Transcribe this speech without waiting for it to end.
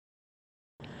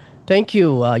Thank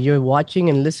you. You're watching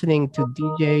and listening to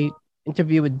DJ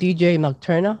interview with DJ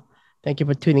Nocturna. Thank you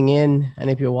for tuning in. And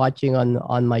if you're watching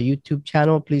on my YouTube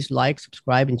channel, please like,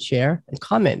 subscribe, and share, and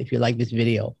comment if you like this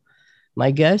video. My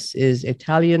guest is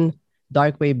Italian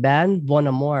dark wave band Bon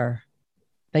Amor.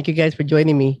 Thank you guys for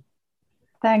joining me.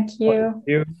 Thank you.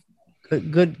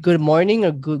 Good morning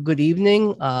or good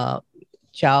evening.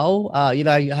 Ciao. I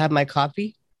have my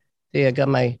coffee. See, I got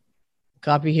my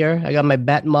coffee here. I got my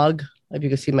bat mug. If you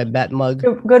can see my bat mug.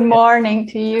 Good morning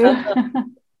to you.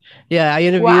 Yeah, I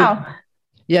interviewed. Wow.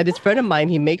 Yeah, this friend of mine,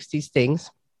 he makes these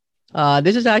things.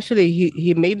 This is actually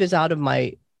he made this out of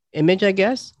my image, I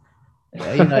guess.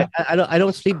 I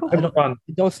don't sleep. I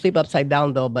don't sleep upside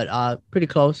down though, but pretty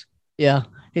close. Yeah,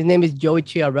 his name is Joey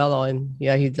Chiarello, and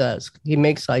yeah, he's a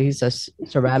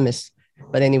ceramist.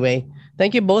 But anyway,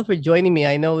 thank you both for joining me.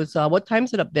 I know it's what time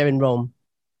is it up there in Rome?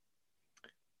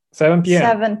 7 p.m.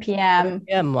 7 p.m. 7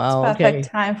 p.m. Wow, it's perfect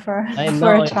time for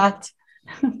a chat.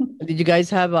 Did you guys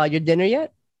have your dinner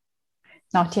yet?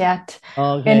 Not yet.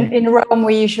 Okay. In Rome,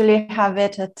 we usually have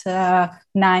it at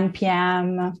 9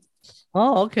 p.m.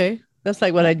 Oh, okay. That's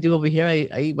like what I do over here. I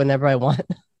eat whenever I want.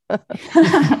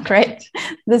 Great.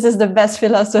 This is the best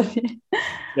philosophy.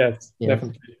 Yes,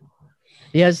 definitely.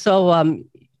 Yeah. So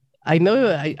I know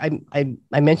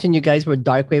I mentioned you guys were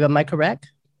dark wave. Am I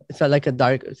correct? Is that like a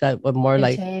dark? Is that more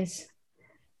like? It is.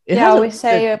 Yeah, we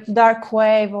say dark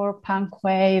wave or punk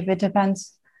wave. It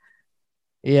depends.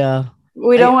 Yeah.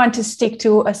 We don't want to stick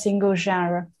to a single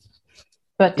genre,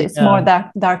 but it's more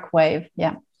dark wave.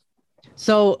 Yeah.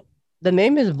 So the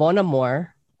name is Bon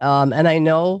Amor, and I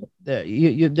know that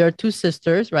there are two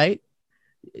sisters, right?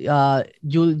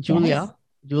 Julia.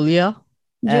 Yeah,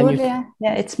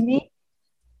 it's me.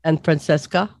 And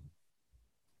Francesca.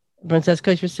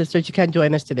 Francesca is your sister. She can't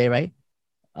join us today, right?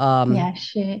 Yeah,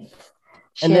 she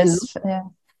and is.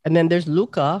 And then there's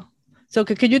Luca. So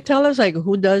could you tell us like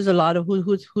who does a lot of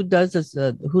who does this?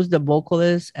 Who's the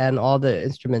vocalist and all the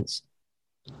instruments?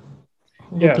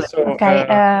 Yeah. So okay.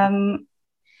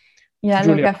 Yeah,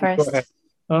 Julia, Luca first.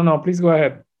 No, please go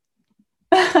ahead.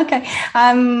 Okay.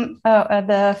 I'm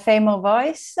the female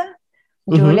voice,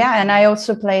 Julia, and I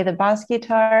also play the bass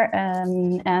guitar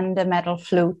and the metal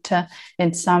flute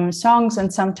in some songs,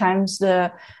 and sometimes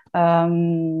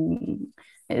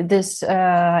these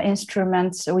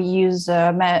instruments we use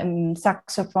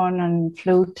saxophone and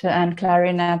flute and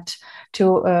clarinet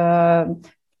to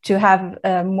have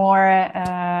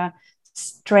more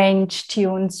strange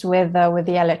tunes with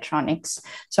the electronics.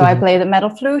 So I play the metal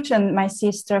flute, and my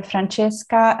sister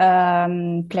Francesca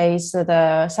plays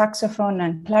the saxophone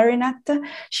and clarinet.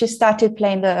 She started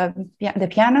playing the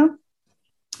piano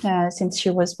since she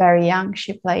was very young.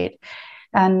 She played.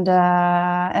 And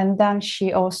then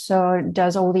she also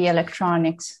does all the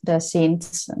electronics, the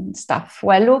synths and stuff.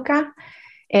 Well, Luca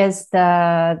is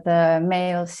the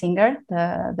male singer,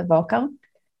 the vocal.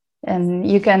 And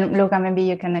Luca, maybe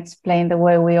you can explain the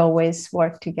way we always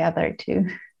work together too.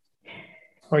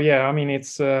 Oh yeah, I mean,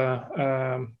 it's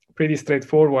pretty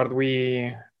straightforward.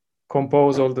 We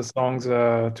compose all the songs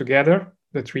together,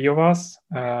 the three of us,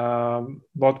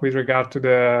 both with regard to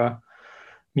the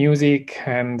music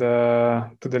and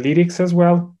to the lyrics as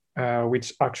well,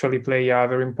 which actually play a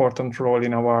very important role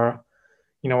in our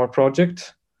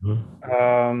project.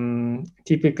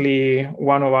 Typically,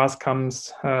 one of us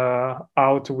comes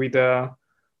out with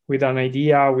an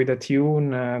idea, with a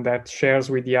tune that shares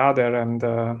with the other, and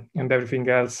everything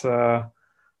else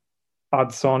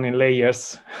adds on in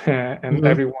layers, and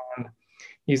everyone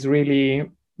is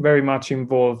really very much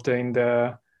involved in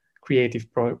the creative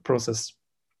process.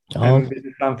 And this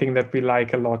is something that we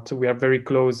like a lot. We are very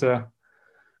close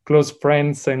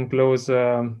friends and close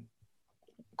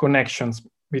connections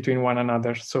between one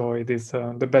another. So it is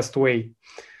the best way.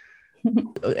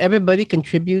 Everybody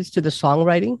contributes to the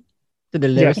songwriting, to the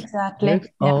lyrics. Yes, exactly. Yeah.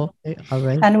 Oh, okay. All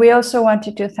right. And we also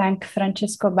wanted to thank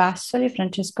Francesco Bassoli.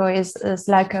 Francesco is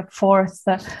like a fourth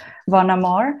Bon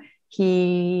Amor.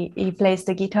 He plays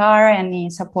the guitar, and he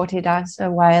supported us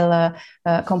while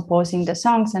composing the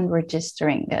songs and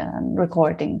registering and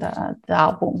recording the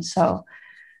album. So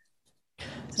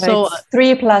it's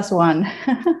 3 + 1.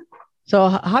 So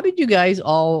how did you guys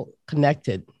all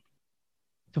connected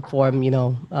to form,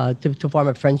 to form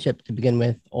a friendship to begin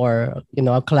with, or,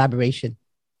 a collaboration?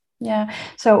 Yeah,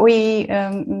 so we,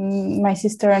 my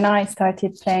sister and I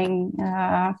started playing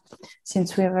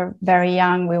since we were very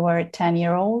young. We were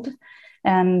 10-year-old.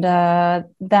 And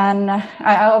then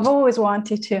I've always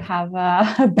wanted to have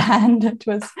a band. That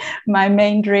was my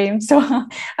main dream. So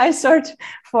I sort of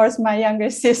forced my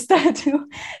younger sister to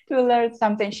learn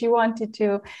something. She wanted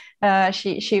to,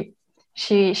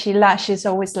 she's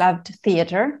always loved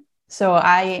theater. So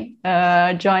I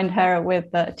joined her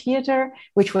with the theater,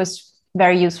 which was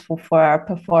very useful for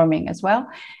performing as well.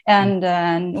 And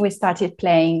we started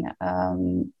playing.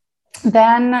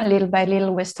 Then little by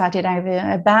little we started having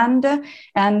a band,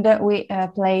 and we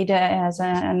played as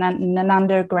an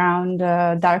underground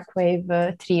dark wave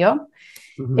trio.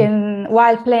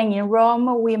 While playing in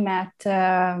Rome, we met,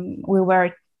 we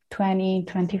were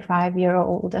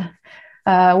 25-year-old.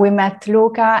 We met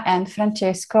Luca and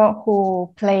Francesco,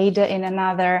 who played in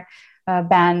another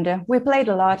band. We played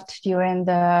a lot during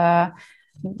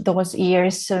those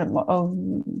years,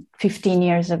 15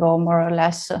 years ago, more or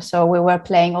less. So we were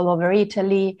playing all over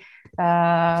Italy.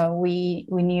 We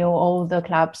knew all the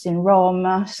clubs in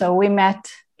Rome. So we met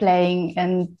playing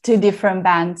in 2 different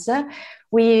bands.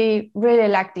 We really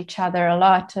liked each other a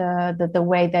lot. The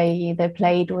way they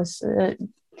played was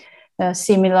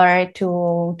similar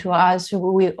to us.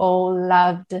 We all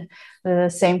loved the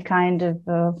same kind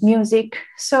of music.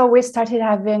 So we started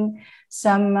having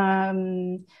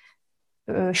some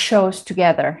shows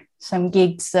together, some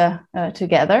gigs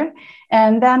together.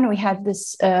 And then we had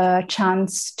this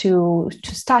chance to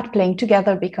start playing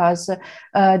together because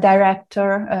a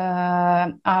director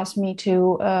asked me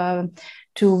to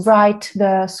write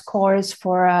the scores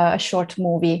for a short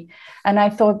movie. And I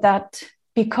thought that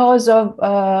because of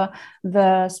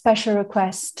the special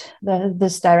request that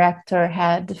this director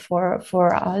had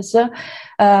for us,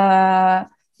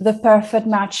 the perfect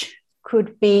match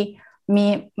could be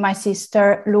me, my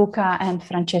sister, Luca, and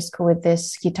Francesco with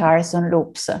these guitars on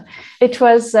loops. It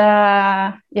was,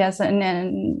 yes,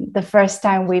 and the first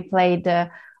time we played,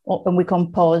 we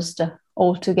composed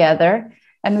all together,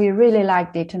 and we really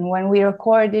liked it. And when we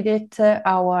recorded it,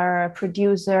 our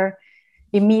producer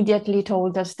immediately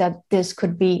told us that this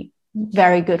could be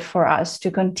very good for us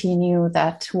to continue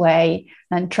that way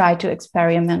and try to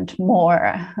experiment more,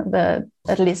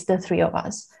 at least the 3 of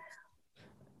us.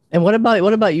 And what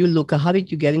about you, Luca? How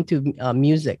did you get into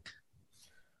music?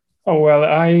 Oh, well,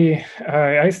 I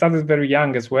started very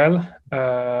young as well.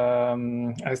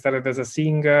 I started as a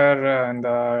singer, and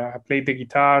I played the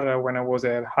guitar when I was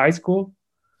at high school.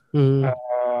 And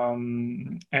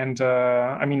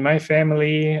I mean, my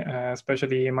family,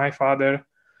 especially my father,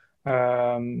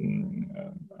 I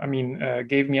mean,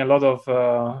 gave me a lot of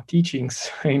teachings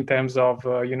in terms of,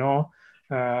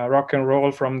 rock and roll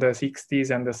from the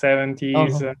 60s and the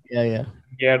 70s,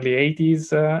 the early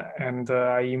 80s. And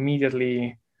I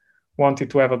immediately wanted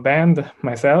to have a band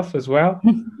myself as well.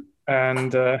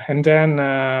 And then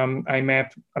I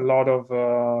met a lot of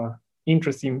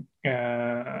interesting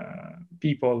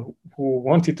people who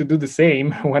wanted to do the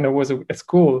same when I was at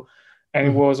school. And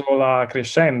it was all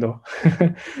crescendo.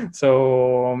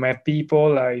 So met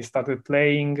people, I started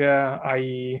playing,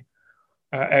 I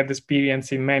had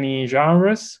experience in many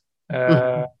genres.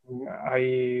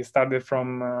 I started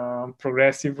from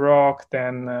progressive rock,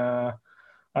 then a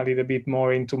little bit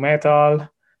more into metal,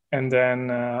 and then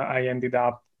I ended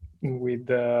up with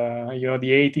the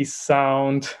 80s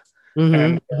sound.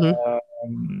 And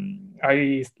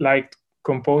I liked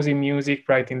composing music,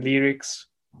 writing lyrics,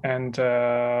 and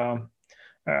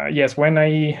yes, when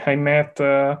I met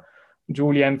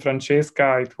Giulia and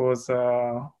Francesca, it was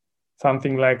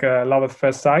something like a love at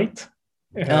first sight.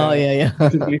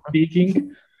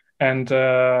 Speaking, and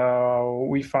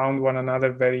we found one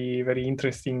another very, very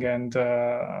interesting, and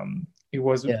it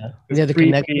was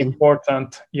really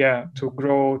important, to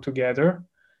grow together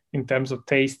in terms of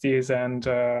tastes and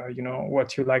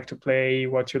what you like to play,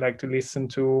 what you like to listen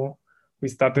to. We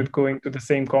started going to the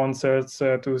same concerts,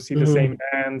 to see the same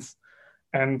bands,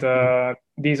 and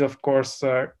this, of course,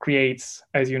 creates,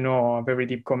 as you know, a very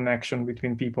deep connection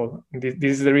between people. This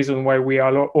is the reason why we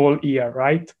are all here,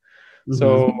 right?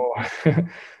 So,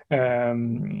 I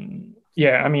mean,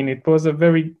 it was a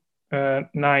very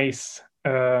nice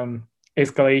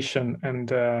escalation, and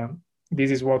this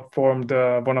is what formed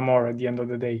Bon Amore at the end of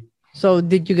the day. So,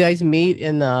 did you guys meet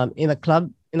in a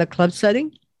club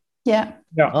setting? Yeah.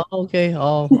 Oh, okay.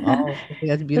 Oh,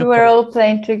 that's beautiful. We were all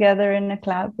playing together in a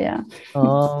club. Yeah.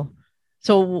 Oh,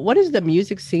 so what is the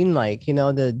music scene like?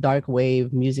 The dark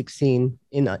wave music scene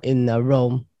in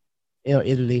Rome,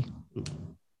 Italy.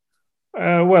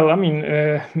 Well, I mean,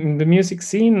 the music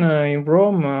scene in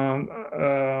Rome,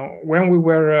 when we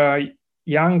were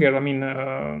younger, I mean,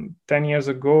 10 years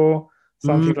ago,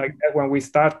 something like that, when we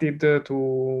started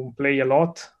to play a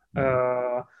lot,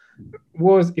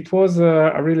 it was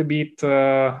a little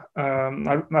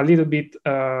bit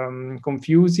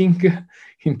confusing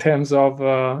in terms of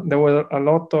there were a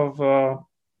lot of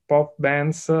pop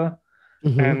bands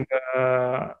and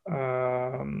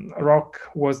rock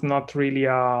was not really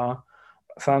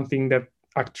something that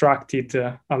attracted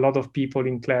a lot of people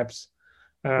in clubs.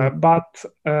 But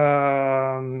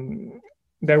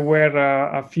there were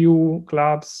a few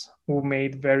clubs who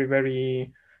made very,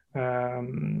 very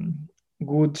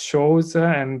good shows,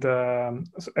 and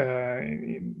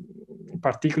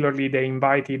particularly they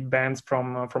invited bands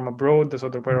from abroad. So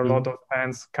there were a lot of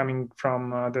bands coming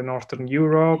from the Northern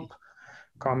Europe,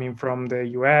 coming from the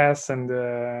US and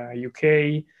the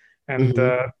UK. And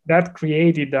that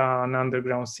created an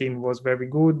underground scene, was very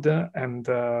good. And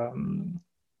I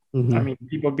mean,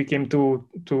 people became to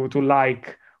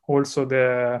like also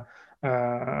the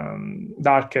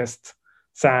darkest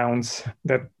sounds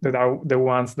that are the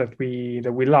ones that we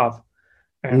love.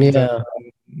 And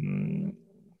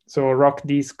so rock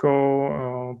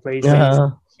disco places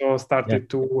so started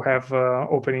to have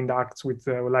opening acts with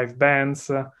live bands,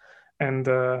 and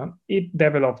it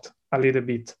developed a little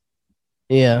bit.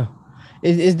 Yeah.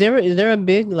 Is there a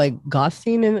big like goth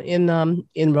scene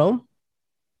in Rome?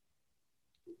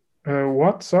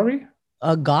 What? Sorry?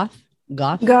 Goth.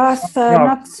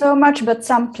 Not so much, but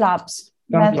some clubs,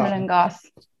 metal and goth.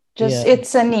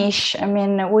 It's a niche. I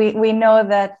mean, we know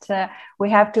that we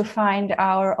have to find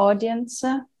our audience,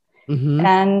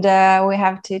 and we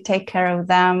have to take care of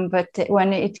them. But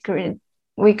when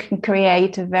we can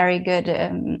create very good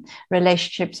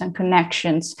relationships and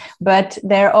connections, but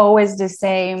they're always the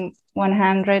same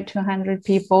 100, 200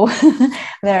 people.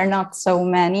 There are not so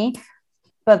many,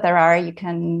 but there are. You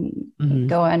can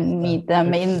go and meet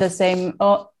them in the same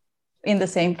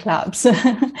clubs.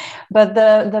 But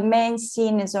the main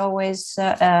scene is always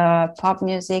pop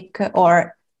music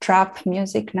or trap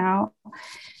music now,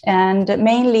 and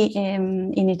mainly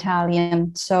in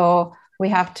Italian. So we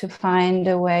have to find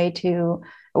a way to,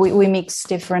 we mix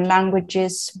different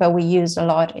languages, but we use a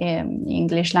lot in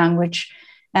English language.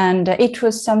 And it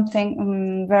was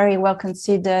something very well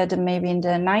considered maybe in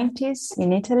the 90s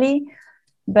in Italy.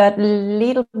 But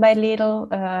little by little,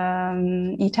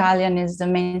 Italian is the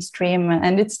mainstream,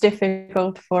 and it's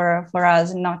difficult for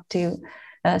us not to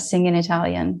sing in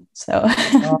Italian. So,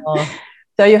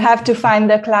 so you have to find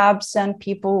the clubs and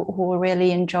people who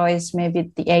really enjoys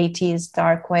maybe the 80s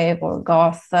dark wave or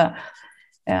goth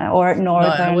or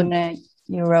Northern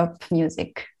Europe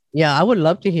music. Yeah, I would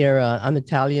love to hear an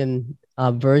Italian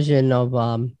version of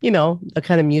the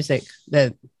kind of music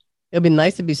that it'd be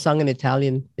nice to be sung in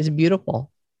Italian. It's beautiful.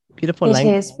 Beautiful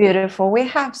language. It is beautiful. We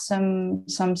have some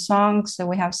songs, so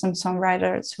we have some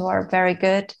songwriters who are very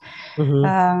good.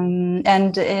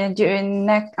 And during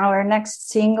our next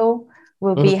single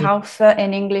will be half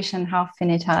in English and half in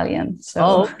Italian.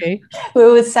 So okay. We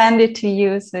will send it to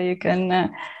you so you can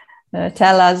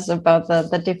tell us about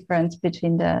the difference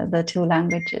between the two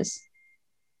languages.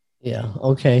 Yeah.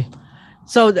 Okay.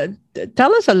 So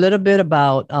tell us a little bit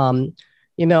about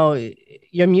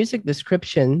your music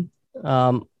description.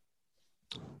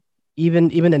 Even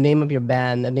the name of your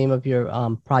band, the name of your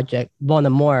project, Bon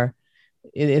Amour,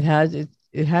 it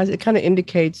kind of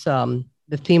indicates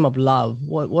the theme of love.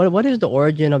 What is the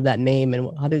origin of that name, and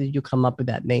how did you come up with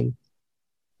that name,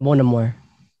 Bon Amour?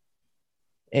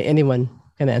 Anyone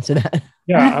can answer that?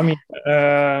 Yeah, I mean,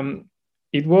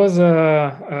 it was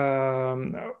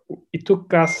it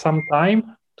took us some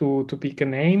time to pick a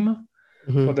name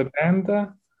for the band.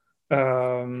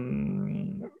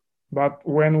 But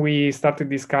when we started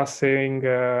discussing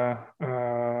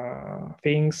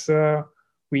things,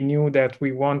 we knew that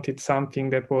we wanted something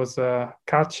that was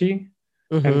catchy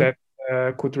and that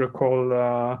could recall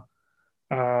a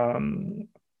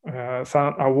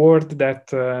word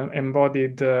that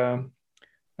embodied a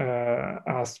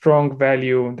strong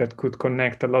value that could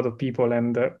connect a lot of people.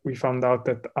 And we found out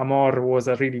that amor was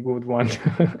a really good one,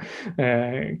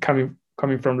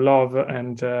 coming from love,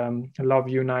 and love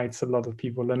unites a lot of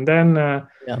people. And then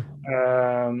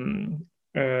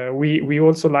we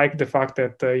also like the fact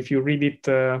that if you read it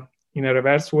in a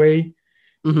reverse way,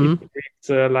 it's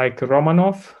like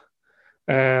Romanov,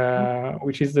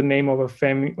 which is the name of a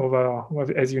family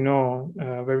as you know,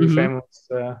 very famous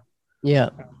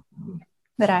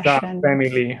Russian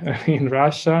family in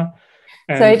Russia.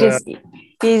 And, so it is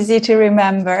easy to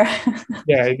remember.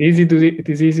 Yeah, it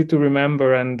is easy to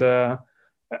remember, and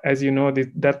as you know,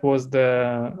 that was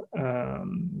the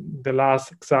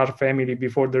last Tsar family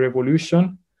before the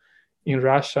revolution in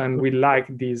Russia, and we like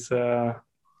this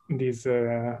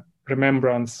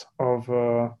remembrance of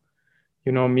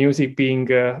music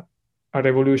being a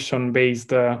revolution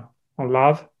based on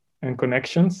love and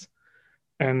connections,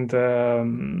 and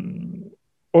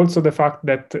also the fact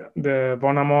that the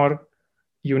Bon Amour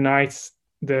unites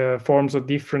the forms of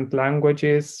different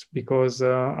languages, because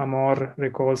Amor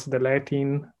recalls the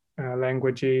Latin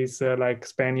languages like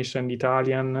Spanish and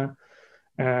Italian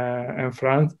and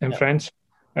French.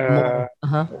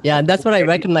 Yeah, that's what I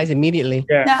recognize immediately.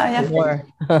 Yeah. More.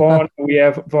 Von, we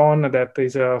have Von, that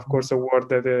is of course a word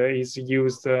that is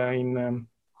used in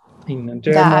German,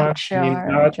 Dutch in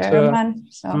or Dutch. German.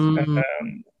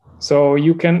 So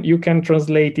you can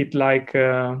translate it like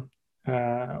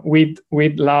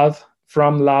with love,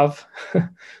 from love,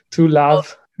 to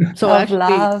love. So of actually,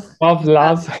 love. Of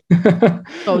love.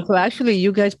 so actually,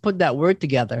 you guys put that word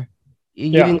together.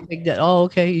 You didn't think that. Oh,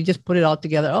 okay. You just put it all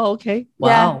together. Oh, okay.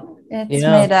 Wow. Yeah, it's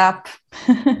made up.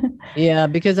 Yeah,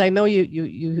 because I know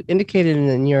you indicated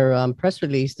in your press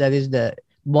release that is the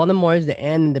Bon Amour is the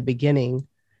end and the beginning.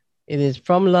 It is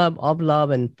from love, of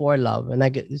love, and for love. And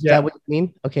is that what you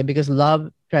mean? Okay, because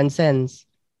love transcends,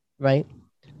 right?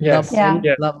 Yes.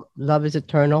 Love is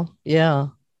eternal. Yeah.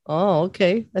 Oh,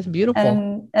 okay. That's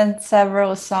beautiful. And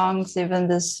several songs, even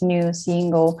this new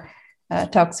single,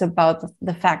 talks about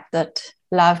the fact that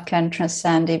love can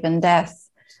transcend even death.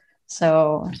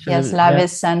 So yes, love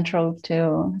is central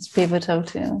it's pivotal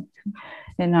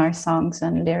in our songs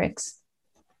and lyrics.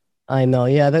 I know.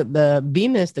 Yeah, the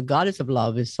Venus, the goddess of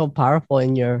love, is so powerful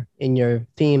in your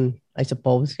theme, I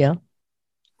suppose. Yeah.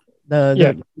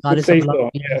 The goddess of love. So,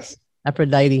 yes.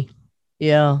 Aphrodite.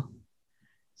 Yeah.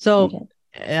 So,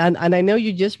 and I know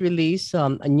you just released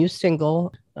a new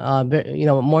single,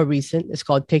 more recent. It's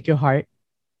called "Take Your Heart."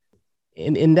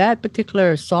 In that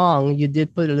particular song, you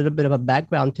did put a little bit of a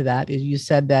background to that. You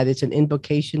said that it's an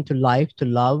invocation to life, to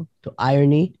love, to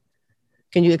irony.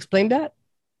 Can you explain that?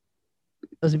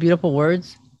 Those beautiful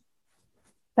words.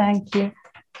 Thank you.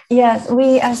 Yes,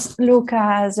 we, as Luca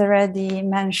has already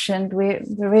mentioned, we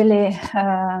really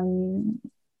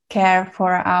care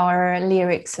for our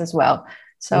lyrics as well.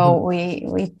 So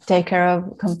we take care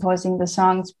of composing the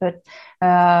songs, but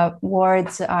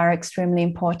words are extremely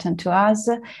important to us.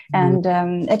 And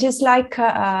it is like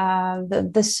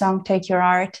this song, "Take Your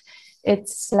Heart."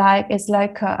 It's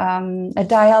like a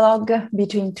dialogue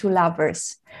between two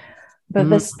lovers. But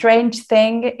the strange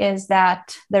thing is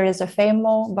that there is a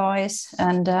female voice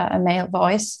and a male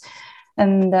voice.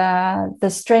 And the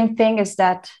strange thing is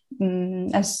that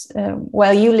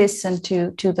while you listen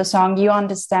to the song, you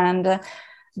understand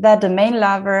that the main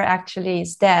lover actually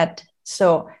is dead.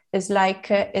 So it's like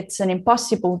it's an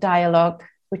impossible dialogue,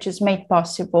 which is made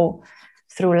possible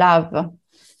through love.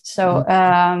 So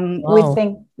we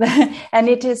think, and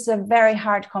it is a very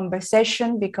hard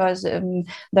conversation because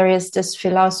there is this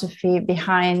philosophy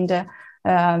behind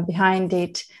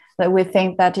it, that we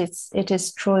think that it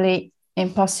is truly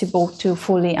impossible to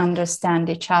fully understand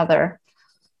each other.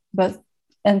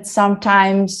 And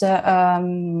sometimes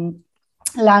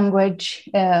language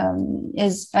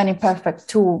is an imperfect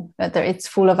tool, that it's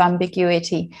full of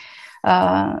ambiguity.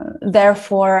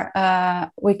 Therefore,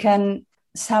 we can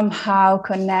somehow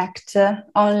connect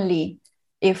only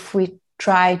if we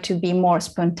try to be more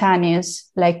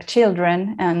spontaneous, like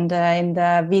children. And in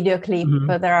the video clip,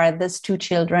 there are these two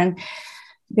children,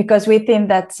 because we think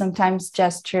that sometimes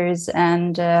gestures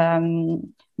and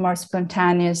more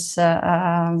spontaneous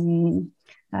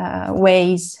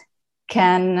ways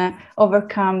can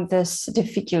overcome this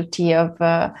difficulty of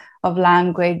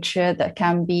language that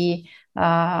can be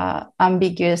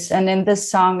ambiguous. And in this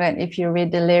song, if you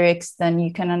read the lyrics, then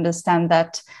you can understand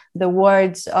that the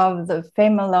words of the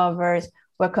female lovers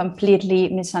were completely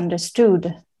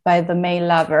misunderstood by the male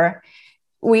lover,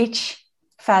 which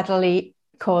fatally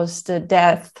caused the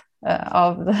death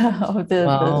of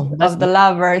the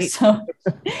lover. So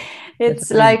it's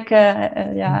like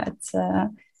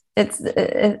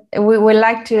we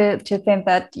like to think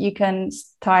that you can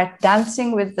start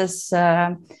dancing with this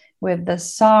with the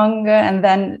song, and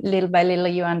then little by little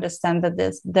you understand that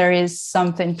there is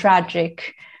something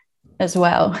tragic as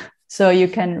well. So you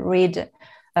can read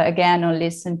again or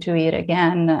listen to it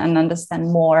again and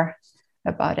understand more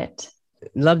about it.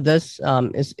 Love does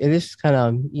it is kind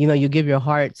of, you give your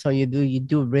heart, so you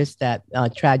do risk that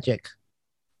tragic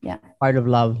part of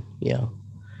love. Yeah.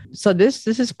 So this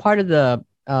is part of the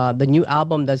new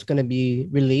album that's going to be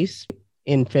released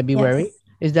in February. Yes.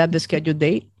 Is that the scheduled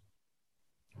date?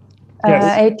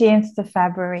 18th of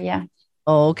February, yeah.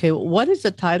 Oh, okay. What is the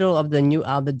title of the new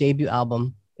album, the debut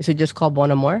album? Is it just called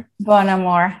Bon Amour? Bon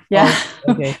Amour, yeah.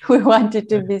 Oh, okay. We want it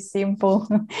to be simple.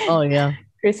 Oh, yeah.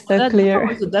 Crystal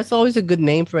clear. That's always a good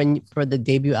name for the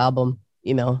debut album,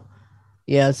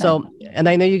 Yeah. So, and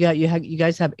I know you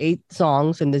guys have 8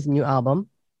 songs in this new album.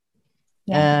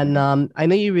 Yeah. And I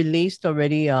know you released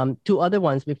already 2 other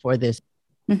ones before this.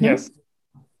 Yes.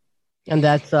 And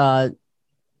that's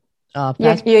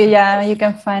You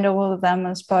can find all of them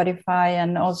on Spotify,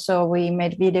 and also we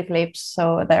made video clips,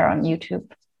 so they're on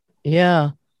YouTube.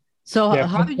 Yeah. So yeah,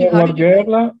 how did you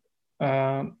Girl,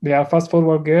 they are Fast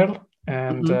Forward Girl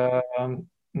and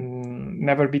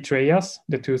Never Betray Us.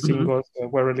 The two singles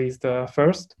were released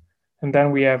first, and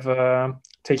then we have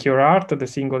Take Your Heart, the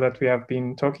single that we have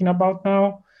been talking about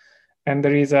now, and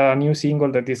there is a new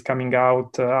single that is coming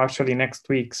out actually next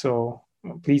week. So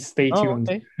please stay tuned.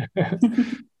 Okay.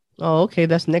 Oh, okay.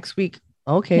 That's next week.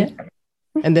 Okay. Yeah.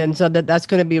 And then so that's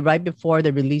going to be right before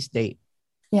the release date.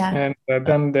 Yeah. And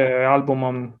then the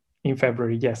album in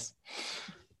February. Yes.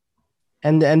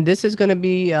 And this is going to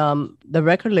be the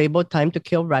record label Time to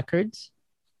Kill Records.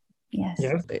 Yes.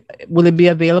 Will it be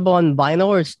available on vinyl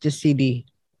or just CD?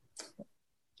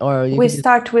 Or we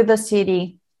start with the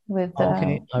CD with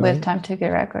right. Time to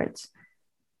Kill Records.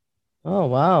 Oh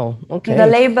wow! Okay. The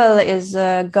label is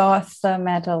a goth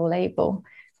metal label.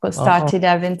 We started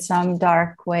having some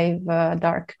dark wave,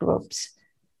 dark groups.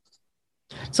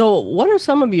 So, what are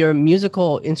some of your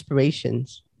musical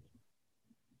inspirations?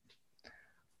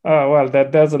 Well,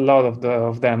 there's a lot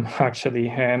of them actually,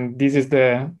 and this is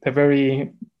the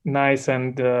very nice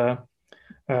and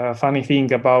funny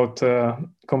thing about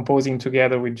composing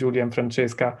together with Giulia and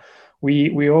Francesca.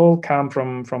 We all come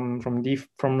from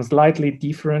slightly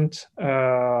different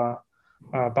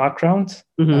backgrounds,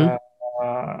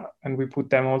 and we put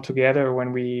them all together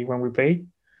when we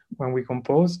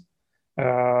compose.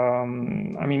 I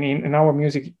mean, in our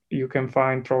music, you can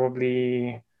find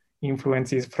probably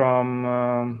influences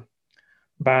from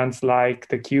bands like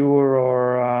The Cure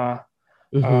or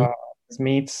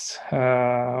Smiths,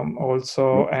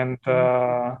 also, and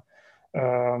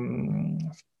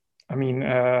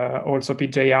also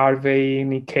PJ Harvey,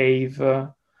 Nick Cave,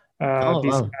 this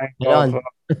kind of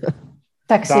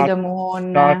Tuxedo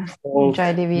Moon,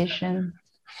 Joy Division.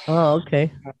 Oh,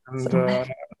 okay.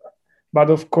 And, but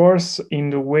of course, in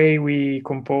the way we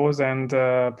compose and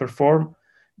perform,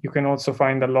 you can also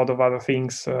find a lot of other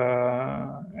things.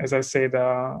 As I said,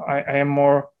 I am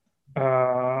more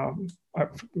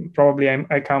probably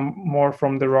I come more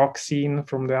from the rock scene,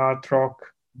 from the art rock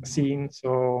scene.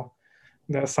 So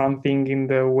there's something in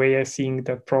the way I sing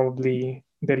that probably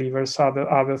delivers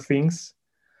other things.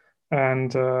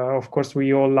 And of course,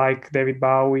 we all like David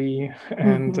Bowie,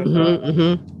 and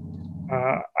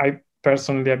I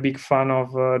personally a big fan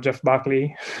of Jeff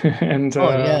Buckley. And so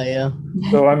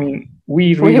I mean,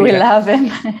 we really love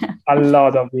him. A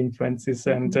lot of influences,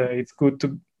 and it's good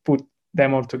to put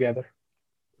them all together.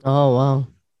 Oh wow.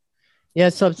 Yeah,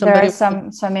 so there are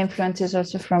some influences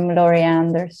also from Laurie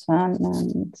Anderson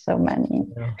and so many.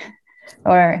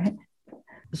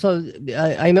 So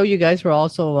I know you guys were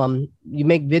also you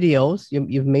make videos.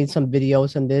 You've made some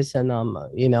videos on this, and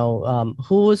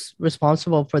who was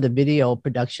responsible for the video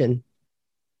production?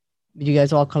 Did you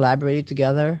guys all collaborate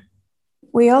together?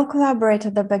 We all collaborate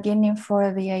at the beginning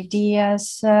for the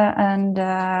ideas, and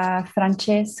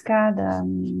Francesca,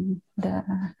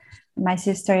 my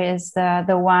sister, is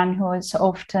the one who is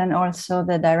often also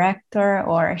the director,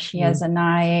 or she has an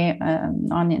eye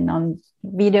on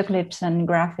video clips and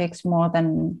graphics more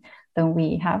than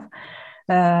we have.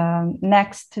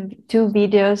 Next 2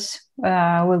 videos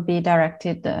will be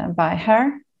directed by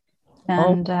her.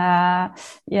 And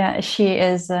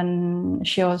she's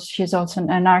also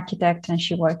an architect, and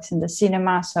she works in the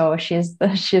cinema, so she's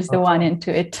the one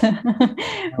into it.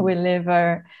 We leave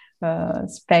her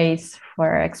space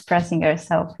for expressing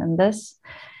herself in this.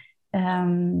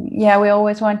 We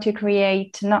always want to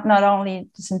create not only,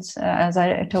 since as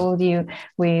I told you,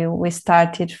 we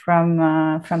started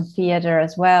from theater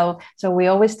as well, so we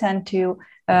always tend to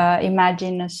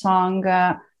imagine a song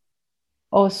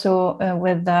also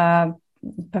with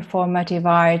performative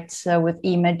arts, with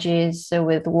images,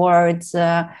 with words.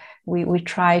 We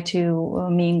try to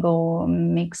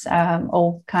mix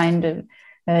all kind of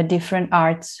different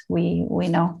arts we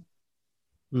know.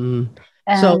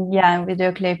 And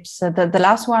video clips. The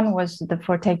last one was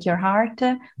for Take Your Heart,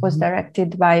 was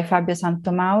directed by Fabio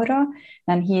Santomauro,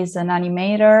 and he's an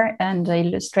animator and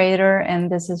illustrator, and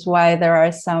this is why there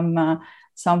are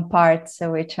some parts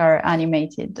which are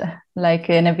animated, like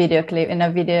in a video clip, in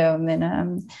a video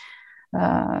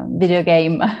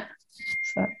game.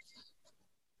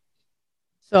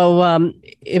 So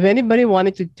if anybody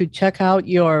wanted to check out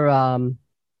your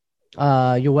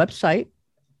website,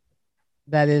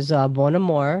 that is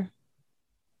bonamore.it.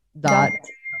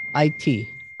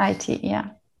 IT, yeah.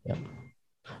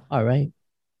 All right.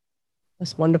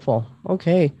 That's wonderful.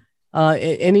 Okay.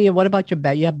 What about your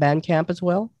band? You have Bandcamp as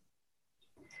well?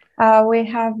 We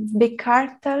have Big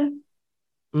Cartel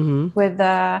with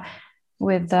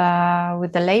with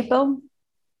the label,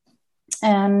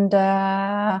 and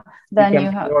then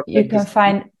you can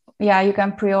find. Yeah, you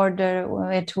can pre-order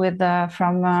it with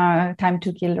from Time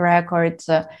to Kill Records,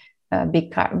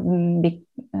 Big Cartel.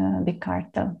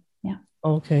 Yeah.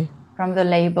 Okay. From the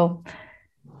label.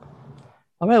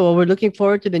 All right. Well, we're looking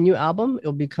forward to the new album.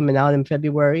 It'll be coming out in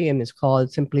February, and it's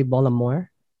called simply Bon Amour.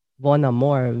 Bon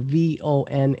Amour,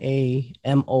 VONAMOR,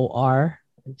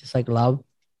 just like love.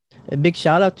 A big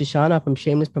shout out to Shauna from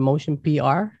Shameless Promotion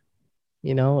PR.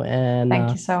 You know, and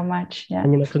thank you so much. Yeah.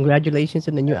 And congratulations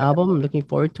on the new album. I'm looking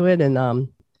forward to it. And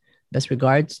best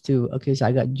regards to so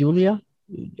I got Julia,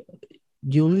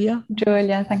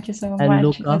 thank you so and much.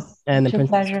 Luca, and the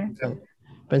pleasure.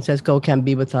 Francesco can't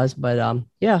be with us, but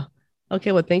yeah.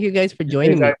 Okay, well, thank you guys for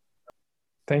joining me.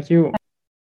 Thank you.